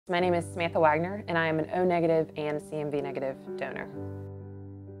My name is Samantha Wagner, and I am an O negative and CMV negative donor.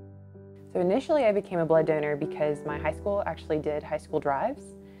 So initially I became a blood donor because my high school actually did high school drives.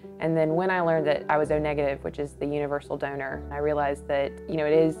 And then when I learned that I was O negative, which is the universal donor, I realized that, it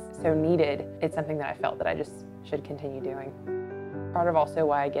is so needed. It's something that I felt that I just should continue doing. Part of also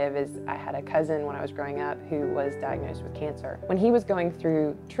why I give is I had a cousin when I was growing up who was diagnosed with cancer. When he was going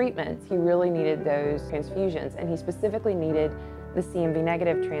through treatments, he really needed those transfusions, and he specifically needed the CMV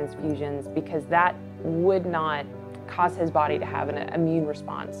negative transfusions because that would not cause his body to have an immune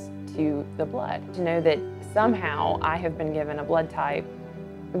response to the blood. To know that somehow I have been given a blood type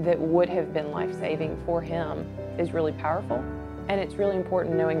that would have been life-saving for him is really powerful. And it's really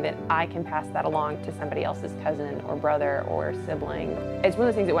important knowing that I can pass that along to somebody else's cousin or brother or sibling. It's one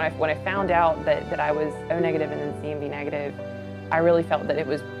of the things that when I found out that I was O negative and then CMV negative, I really felt that it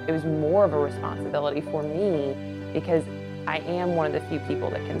was more of a responsibility for me because I am one of the few people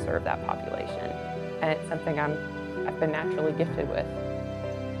that can serve that population. And it's something I've been naturally gifted with.